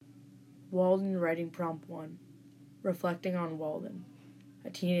Walden writing prompt 1. Reflecting on Walden. A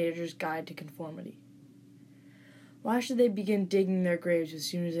teenager's guide to conformity. Why should they begin digging their graves as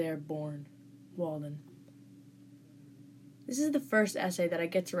soon as they are born? Walden. This is the first essay that I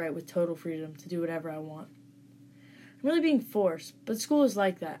get to write with total freedom to do whatever I want. I'm really being forced, but school is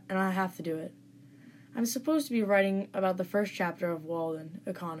like that, and I have to do it. I'm supposed to be writing about the first chapter of Walden,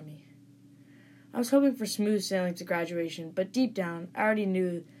 Economy. I was hoping for smooth sailing to graduation, but deep down, I already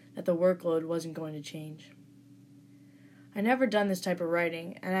knew that the workload wasn't going to change. I've never done this type of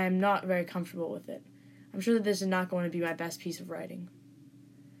writing, and I am not very comfortable with it. I'm sure that this is not going to be my best piece of writing.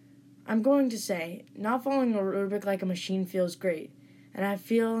 I'm going to say, not following a rubric like a machine feels great, and I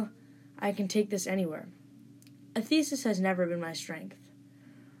feel I can take this anywhere. A thesis has never been my strength.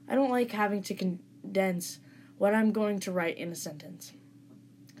 I don't like having to condense what I'm going to write in a sentence.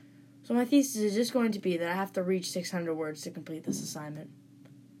 So my thesis is just going to be that I have to reach 600 words to complete this assignment.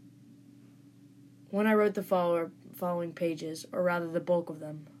 When I wrote the following pages, or rather the bulk of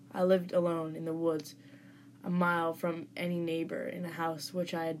them, I lived alone in the woods, a mile from any neighbor, in a house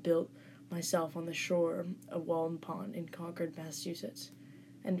which I had built myself on the shore of Walden Pond in Concord, Massachusetts,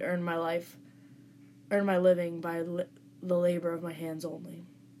 and earned my living by the labor of my hands only.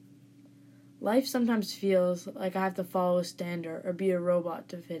 Life sometimes feels like I have to follow a standard or be a robot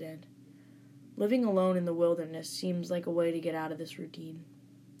to fit in. Living alone in the wilderness seems like a way to get out of this routine.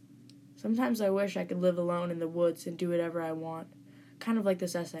 Sometimes I wish I could live alone in the woods and do whatever I want, kind of like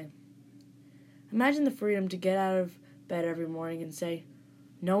this essay. Imagine the freedom to get out of bed every morning and say,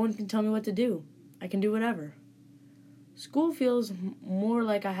 "No one can tell me what to do. I can do whatever." School feels more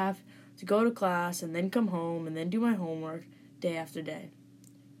like I have to go to class and then come home and then do my homework day after day.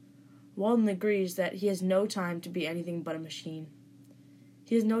 Walden agrees that he has no time to be anything but a machine.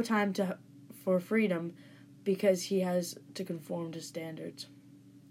 He has no time for freedom because he has to conform to standards.